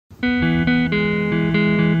Alright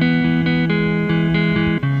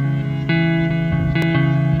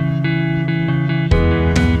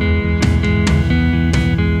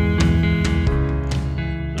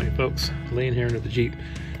folks, laying here under the Jeep,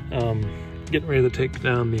 getting ready to take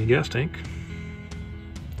down the gas tank.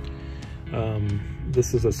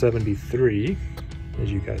 This is a 73,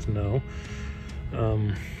 as you guys know,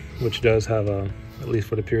 which does have a, at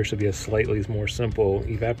least what appears to be a slightly more simple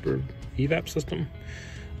evap system.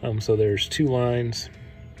 So there's two lines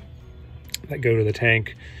that go to the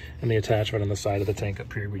tank, and they attach right on the side of the tank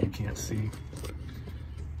up here where you can't see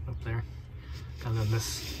up there. And then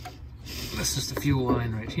this is the fuel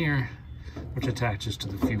line right here, which attaches to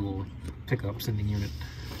the fuel pickup sending unit.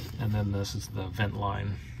 And then this is the vent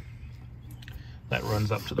line that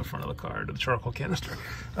runs up to the front of the car, to the charcoal canister.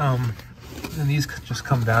 And these just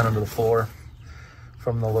come down into the floor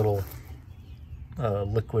from the little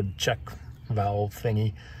liquid check valve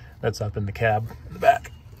thingy that's up in the cab in the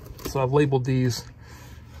back. So I've labeled these,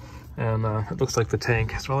 and it looks like the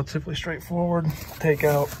tank is relatively straightforward. Take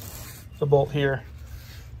out the bolt here,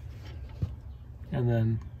 and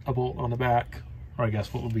then a bolt on the back, or I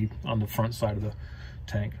guess what would be on the front side of the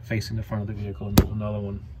tank, facing the front of the vehicle, and there's another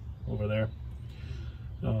one over there.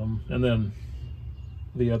 And then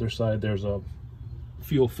the other side, there's a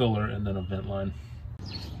fuel filler and then a vent line.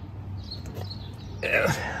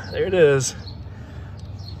 Yeah, there it is.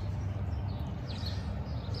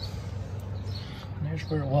 And there's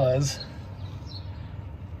where it was.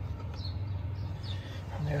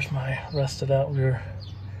 And there's my rusted out rear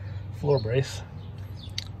floor brace.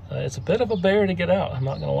 It's a bit of a bear to get out, I'm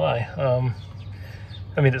not gonna lie.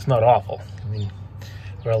 I mean, it's not awful. I mean,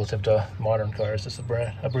 relative to modern cars, it's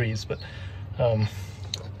a breeze, but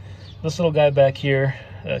this little guy back here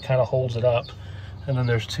kind of holds it up, and then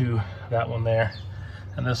there's two, that one there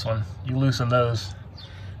and this one. You loosen those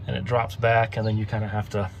and it drops back, and then you kind of have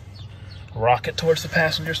to rock it towards the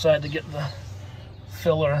passenger side to get the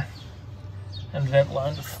filler and vent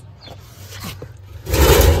line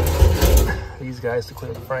these guys to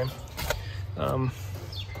clear the frame.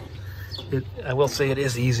 I will say it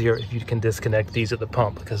is easier if you can disconnect these at the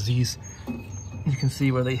pump, because these, you can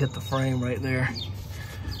see where they hit the frame right there.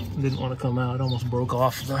 Didn't want to come out. It almost broke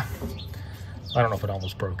off the, I don't know if it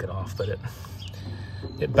almost broke it off, but it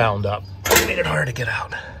bound up. It made it hard to get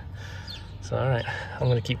out. So all right, I'm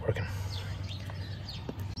gonna keep working.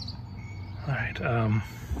 All right,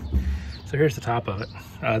 so here's the top of it.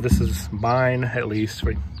 This is mine, at least,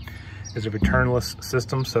 is a returnless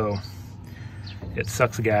system, so it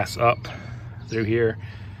sucks gas up through here,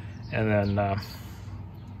 and then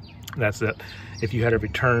that's it. If you had a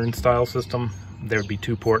return style system, there would be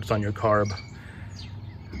 2 ports on your carb,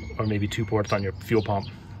 or maybe 2 ports on your fuel pump.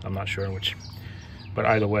 I'm not sure which, but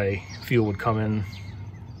either way, fuel would come in,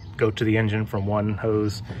 go to the engine from one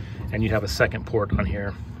hose, and you'd have a second port on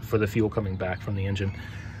here for the fuel coming back from the engine.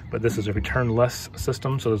 But this is a returnless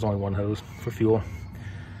system, so there's only one hose for fuel.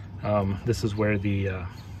 This is where the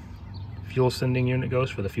fuel sending unit goes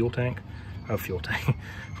for the fuel tank,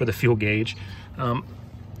 for the fuel gauge. And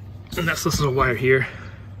that's this little wire here.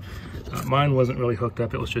 Mine wasn't really hooked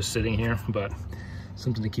up, it was just sitting here, but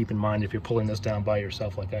something to keep in mind if you're pulling this down by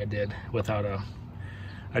yourself like I did, without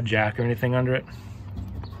a jack or anything under it.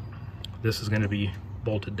 This is going to be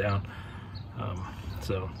bolted down,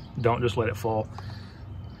 so don't just let it fall.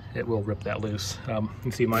 It will rip that loose. You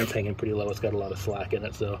can see mine's hanging pretty low. It's got a lot of slack in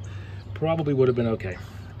it, so probably would have been okay,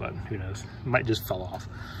 but who knows, it might just fall off.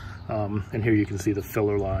 And here you can see the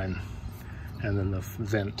filler line, and then the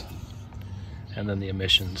vent, and then the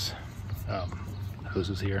emissions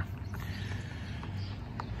hoses here.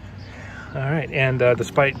 All right, and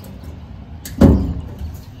despite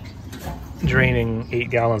draining 8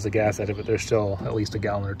 gallons of gas out of it, there's still at least a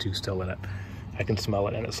gallon or 2 still in it. I can smell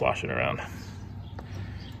it, and it's sloshing around.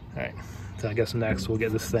 All right, so I guess next we'll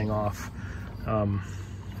get this thing off.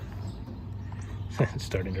 It's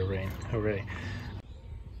starting to rain, hooray.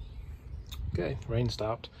 Okay, rain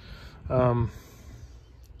stopped. So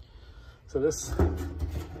this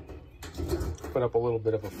put up a little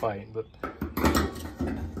bit of a fight, but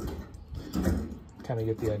kind of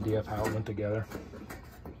get the idea of how it went together.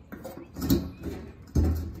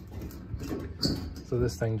 So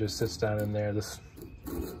this thing just sits down in there. This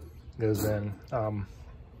goes in.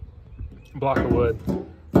 Block of wood,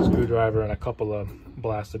 screwdriver, and a couple of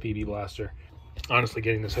blasts, a PB blaster. Honestly,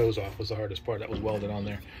 getting this hose off was the hardest part. That was welded on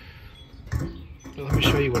there. But let me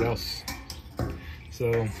show you what else.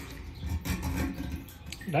 So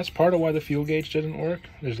that's part of why the fuel gauge didn't work.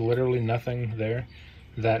 There's literally nothing there.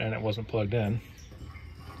 That, and it wasn't plugged in.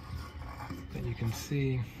 But you can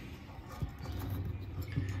see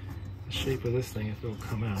shape of this thing if it'll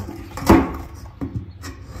come out.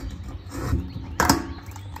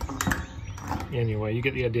 Anyway, you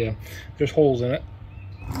get the idea. There's holes in it.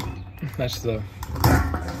 That's the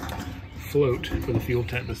float for the fuel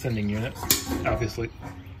tank descending unit. Obviously,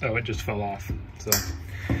 oh, it just fell off. So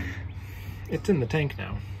it's in the tank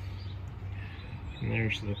now. And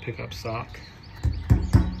there's the pickup sock.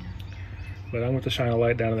 But I'm going to shine a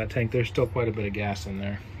light down in that tank. There's still quite a bit of gas in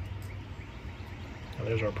there. Now,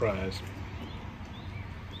 there's our prize.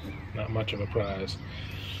 Not much of a prize.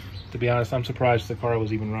 To be honest, I'm surprised the car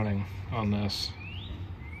was even running on this.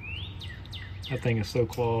 That thing is so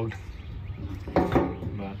clogged.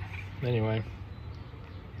 But anyway,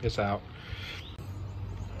 it's out.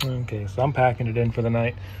 Okay, so I'm packing it in for the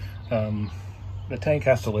night. The tank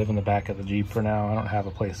has to live in the back of the Jeep for now. I don't have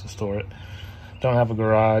a place to store it. Don't have a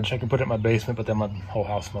garage. I can put it in my basement, but then my whole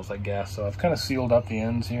house smells like gas. So I've kind of sealed up the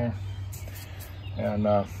ends here. And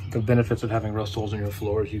the benefits of having rust holes in your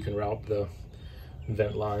floor is you can route the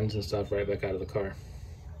vent lines and stuff right back out of the car.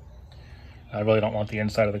 I really don't want the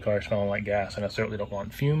inside of the car smelling like gas, and I certainly don't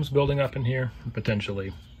want fumes building up in here,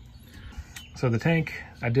 potentially. So the tank,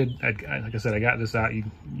 like I said, I got this out. You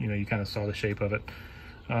know, you kind of saw the shape of it.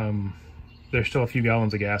 There's still a few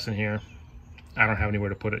gallons of gas in here. I don't have anywhere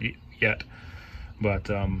to put it yet, but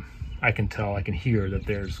I can hear that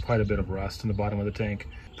there's quite a bit of rust in the bottom of the tank.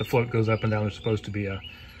 The float goes up and down. There's supposed to be a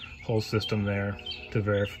whole system there to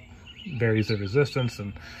varies the resistance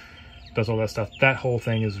and does all that stuff. That whole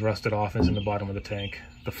thing is rusted off. It's in the bottom of the tank.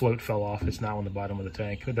 The float fell off. It's now in the bottom of the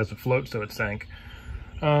tank. It doesn't float, so it sank.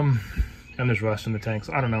 And there's rust in the tank.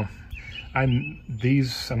 So I don't know. I'm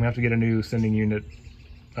gonna have to get a new sending unit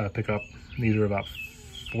pickup. These are about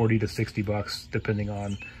 40 to 60 bucks, depending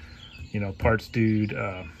on, you know, Parts Dude,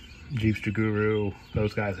 Jeepster Guru.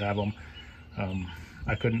 Those guys have them.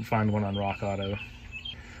 I couldn't find one on Rock Auto.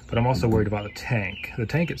 But I'm also worried about the tank. The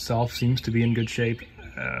tank itself seems to be in good shape.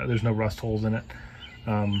 There's no rust holes in it.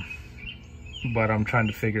 But I'm trying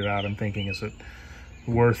to figure out, I'm thinking, is it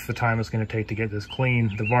worth the time it's going to take to get this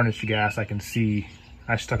clean? The varnished gas, I can see.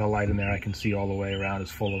 I stuck a light in there. I can see all the way around.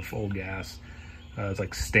 It's full of old gas. It's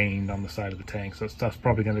like stained on the side of the tank. So stuff's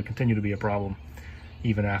probably going to continue to be a problem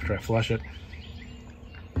even after I flush it.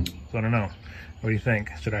 So I don't know. What do you think?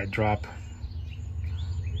 Should I drop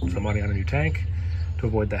some money on a new tank to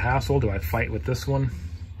avoid the hassle? Do I fight with this one?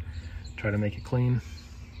 Try to make it clean?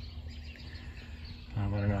 I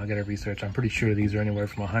don't know. I gotta research. I'm pretty sure these are anywhere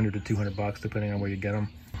from 100 to 200 bucks, depending on where you get them.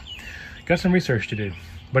 Got some research to do,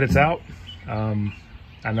 but it's out.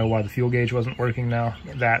 I know why the fuel gauge wasn't working now.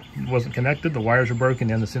 That wasn't connected. The wires are broken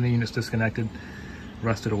and the sending unit's disconnected,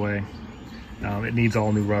 rusted away. It needs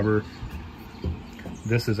all new rubber.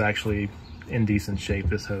 This is actually in decent shape,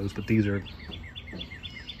 this hose, but these are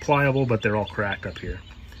pliable, but they're all cracked up here.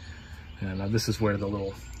 And this is where the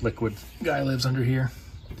little liquid guy lives, under here.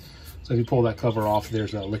 So if you pull that cover off,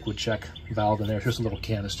 there's a liquid check valve in there. It's just a little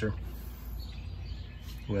canister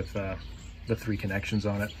with the 3 connections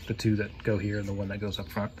on it, the 2 that go here and the 1 that goes up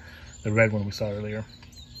front, the red one we saw earlier.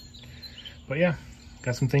 But yeah,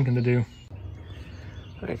 got some thinking to do.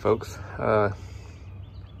 All right, folks.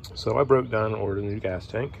 So I broke down and ordered a new gas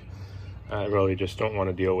tank. I really just don't want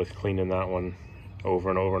to deal with cleaning that one over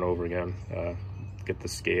and over and over again. Get the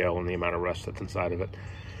scale and the amount of rust that's inside of it.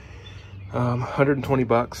 120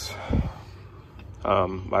 bucks.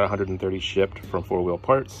 About 130 shipped from 4 Wheel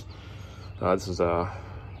Parts. This is a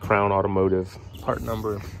Crown Automotive part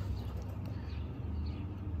number.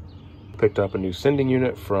 Picked up a new sending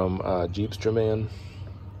unit from Jeepsterman.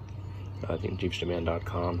 I think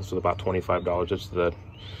jeepsterman.com. This was about $25. It's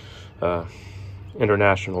the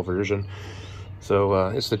international version. So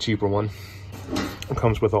it's the cheaper one. It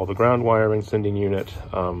comes with all the ground wiring, sending unit.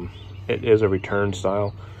 It is a return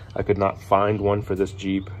style. I could not find one for this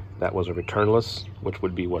Jeep that was a returnless, which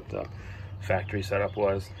would be what the factory setup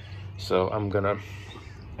was. So I'm gonna,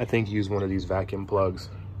 I think, use one of these vacuum plugs,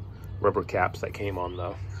 rubber caps that came on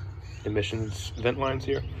the emissions vent lines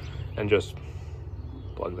here, and just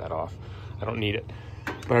plug that off. I don't need it,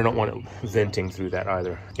 but I don't want it venting through that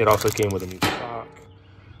either. It also came with a new stock,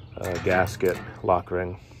 gasket, lock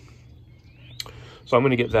ring. So I'm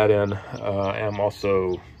gonna get that in. I'm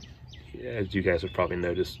also, as you guys have probably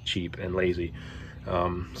noticed, cheap and lazy.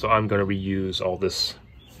 So I'm gonna reuse all this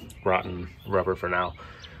rotten rubber for now.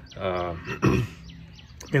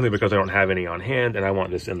 Mainly because I don't have any on hand and I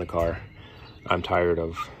want this in the car. I'm tired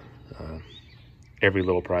of every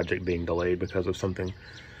little project being delayed because of something.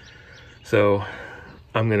 So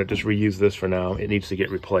I'm gonna just reuse this for now. It needs to get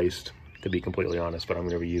replaced, to be completely honest, but I'm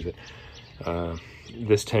gonna reuse it.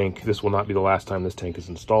 This tank, this will not be the last time this tank is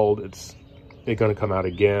installed. It's gonna come out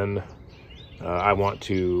again I want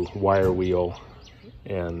to wire wheel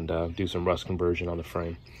and do some rust conversion on the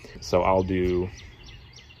frame. So I'll do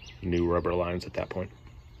new rubber lines at that point.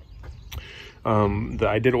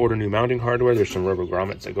 I did order new mounting hardware. There's some rubber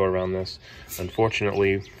grommets that go around this.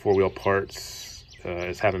 Unfortunately, 4-Wheel Parts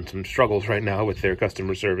is having some struggles right now with their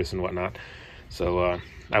customer service and whatnot. So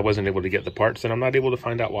I wasn't able to get the parts, and I'm not able to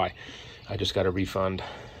find out why. I just got a refund,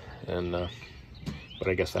 and but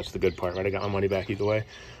I guess that's the good part, right? I got my money back either way.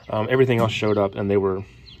 Everything else showed up, and they were,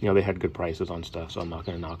 you know, they had good prices on stuff, so I'm not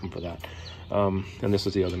going to knock them for that. And this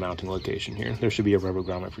is the other mounting location here. There should be a rubber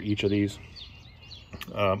grommet for each of these.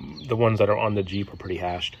 The ones that are on the Jeep are pretty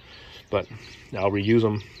hashed, but I'll reuse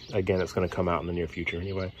them. Again, it's going to come out in the near future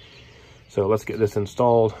anyway. So let's get this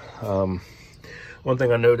installed. One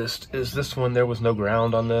thing I noticed is this one, there was no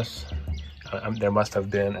ground on this. There must have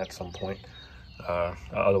been at some point.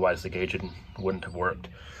 Otherwise the gauge wouldn't have worked.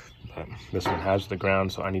 But this one has the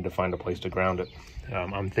ground, so I need to find a place to ground it.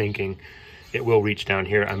 I'm thinking it will reach down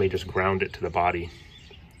here. I may just ground it to the body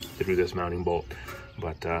through this mounting bolt.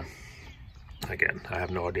 But again, I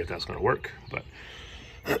have no idea if that's going to work. But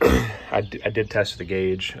I did test the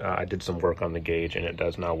gauge. I did some work on the gauge, and it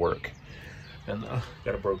does now work. And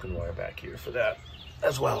got a broken wire back here for that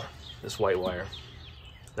as well. This white wire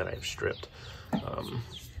that I've stripped.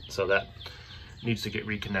 So that needs to get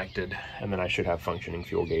reconnected, and then I should have functioning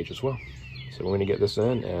fuel gauge as well. So we're going to get this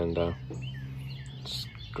in and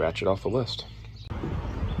scratch it off the list.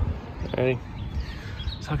 Okay,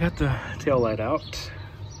 so I got the tail light out.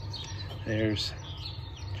 There's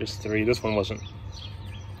just 3. This one wasn't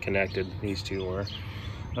connected. These 2 were.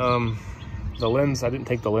 The lens, I didn't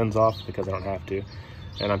take the lens off because I don't have to,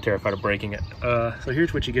 and I'm terrified of breaking it. So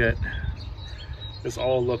here's what you get. This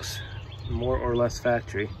all looks more or less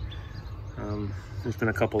factory. There's been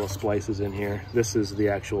a couple of splices in here. This is the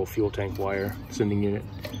actual fuel tank wire, sending unit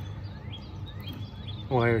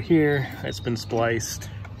wire here. It's been spliced.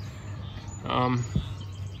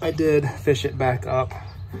 I did fish it back up,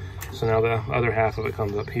 so now the other half of it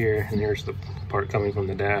comes up here, and here's the part coming from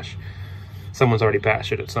the dash. Someone's already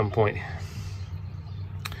patched it at some point,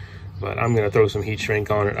 but I'm gonna throw some heat shrink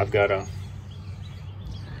on it. I've got a,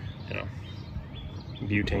 you know,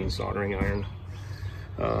 butane soldering iron.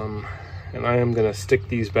 And I am gonna stick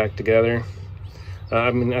these back together.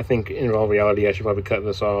 I mean, I think in all reality, I should probably cut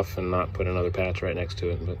this off and not put another patch right next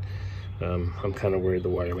to it, but I'm kind of worried the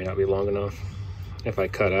wire may not be long enough if I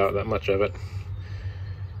cut out that much of it.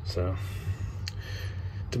 So,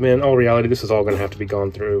 in all reality, this is all gonna have to be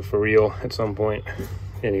gone through for real at some point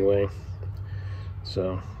anyway.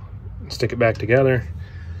 So, stick it back together,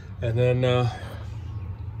 and then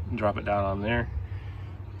drop it down on there.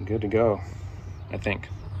 Good to go, I think.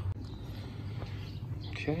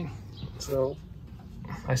 Okay, so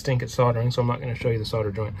I stink at soldering, so I'm not going to show you the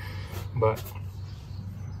solder joint, but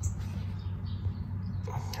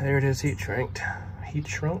there it is, heat shrunk.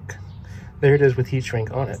 There it is with heat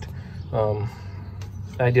shrink on it.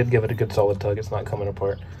 I did give it a good solid tug. It's not coming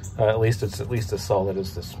apart. At least it's at least as solid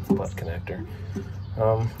as this butt connector.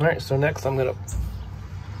 All right, so next I'm going to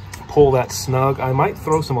pull that snug. I might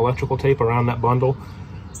throw some electrical tape around that bundle,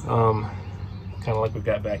 kind of like we've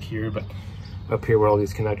got back here, but up here where all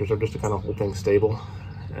these connectors are, just to kind of hold things stable.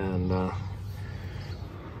 And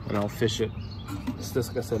I'll fish it. It's this,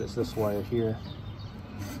 like I said, it's this wire here.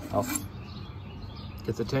 I'll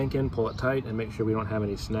get the tank in, pull it tight, and make sure we don't have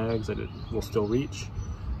any snags, that it will still reach.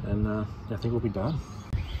 And I think we'll be done.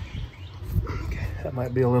 Okay, that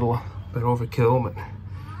might be a little bit overkill, but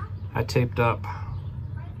I taped up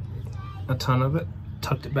a ton of it,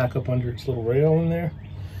 tucked it back up under its little rail in there.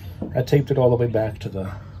 I taped it all the way back to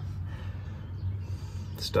the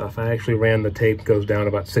stuff. I actually ran the tape, goes down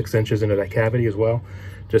about 6 inches into that cavity as well,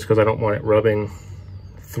 just because I don't want it rubbing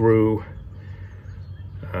through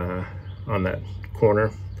on that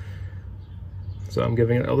corner. So I'm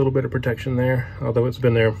giving it a little bit of protection there, although it's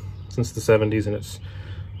been there since the 70s and it's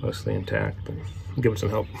mostly intact, but I'll give it some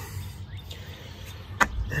help.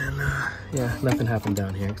 And yeah, nothing happened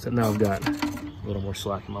down here, except now I've got a little more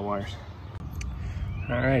slack in my wires.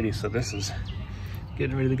 Alrighty, so this is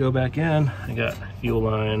getting ready to go back in. I got fuel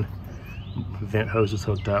line, vent hoses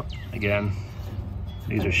hooked up. Again,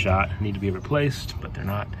 these are shot, need to be replaced, but they're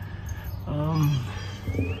not.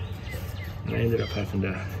 And I ended up having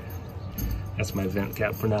to, that's my vent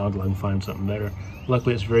cap for now until I can find something better.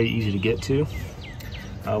 Luckily, it's very easy to get to.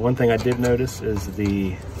 One thing I did notice is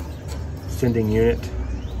the sending unit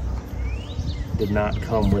did not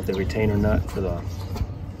come with a retainer nut for the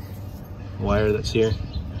wire that's here.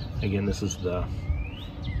 Again, this is the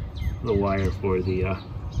wire for the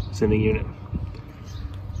sending unit.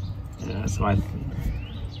 So I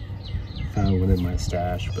found one in my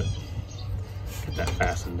stash, but get that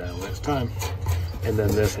fastened down next time. And then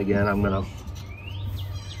this again, I'm gonna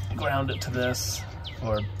ground it to this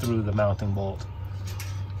or through the mounting bolt.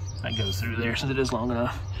 That goes through there since it is long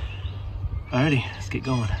enough. Alrighty, let's get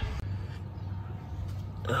going.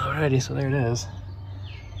 Alrighty, so there it is.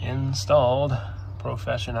 Installed.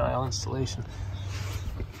 Professional installation.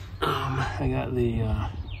 I got the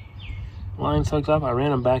lines hooked up. I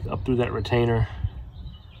ran them back up through that retainer.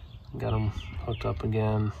 Got them hooked up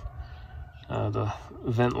again. The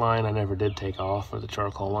vent line I never did take off, or the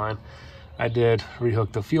charcoal line. I did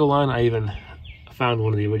rehook the fuel line. I even found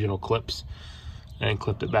one of the original clips and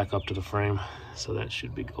clipped it back up to the frame, so that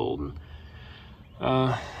should be golden.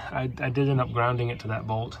 I did end up grounding it to that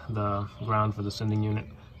bolt, the ground for the sending unit.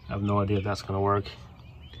 I have no idea if that's going to work,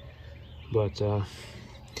 but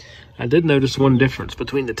I did notice one difference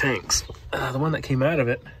between the tanks. The one that came out of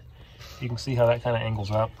it, you can see how that kind of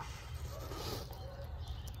angles up.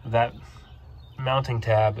 That mounting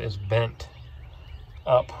tab is bent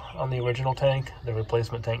up on the original tank. The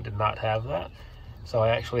replacement tank did not have that, so I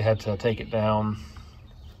actually had to take it down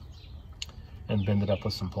and bend it up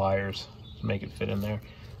with some pliers to make it fit in there.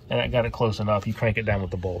 And I got it close enough. You crank it down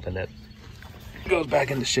with the bolt and it goes back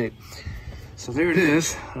into shape. So there it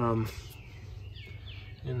is.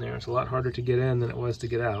 In there. It's a lot harder to get in than it was to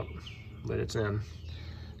get out, but it's in.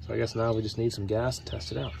 So I guess now we just need some gas and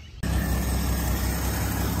test it out.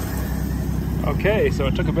 Okay, so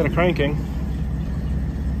it took a bit of cranking,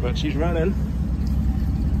 but she's running.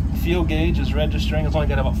 Fuel gauge is registering. It's only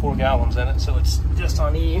got about 4 gallons in it, so it's just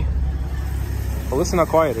on E. Well, listen how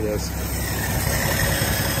quiet it is.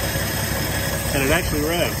 And it actually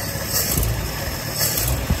revs.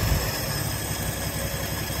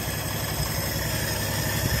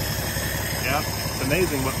 Yeah, it's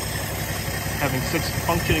amazing what having 6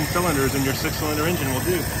 functioning cylinders in your 6-cylinder engine will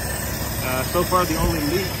do. So far, the only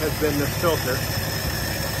leak has been this filter,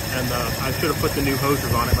 and I should have put the new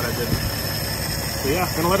hoses on it, but I didn't. So yeah,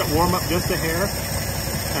 gonna let it warm up just a hair,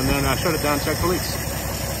 and then shut it down, check for leaks.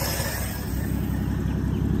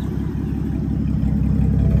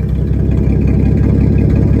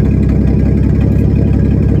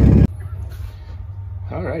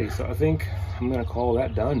 Alrighty, so I think I'm gonna call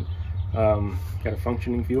that done. Got a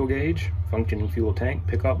functioning fuel gauge, functioning fuel tank,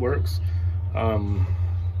 pickup works.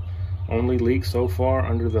 Only leak so far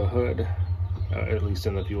under the hood, at least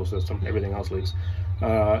in the fuel system, everything else leaks,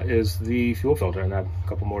 is the fuel filter, and a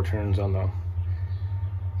couple more turns on the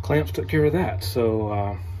clamps took care of that.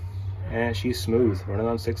 So, and she's smooth, running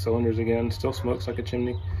on 6 cylinders again, still smokes like a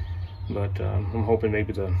chimney, but I'm hoping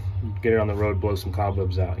maybe to get it on the road, blow some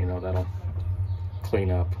cobwebs out, you know, that'll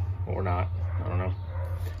clean up, or not, I don't know,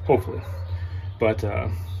 hopefully. But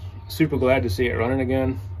super glad to see it running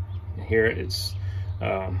again. Here it's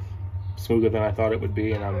smoother than I thought it would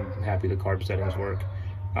be, and I'm happy the carb settings work.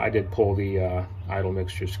 I did pull the idle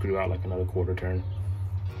mixture screw out like another 1/4 turn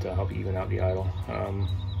to help even out the idle.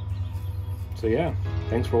 So yeah,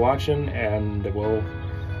 thanks for watching, and we'll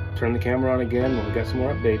turn the camera on again when we got some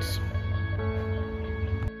more updates.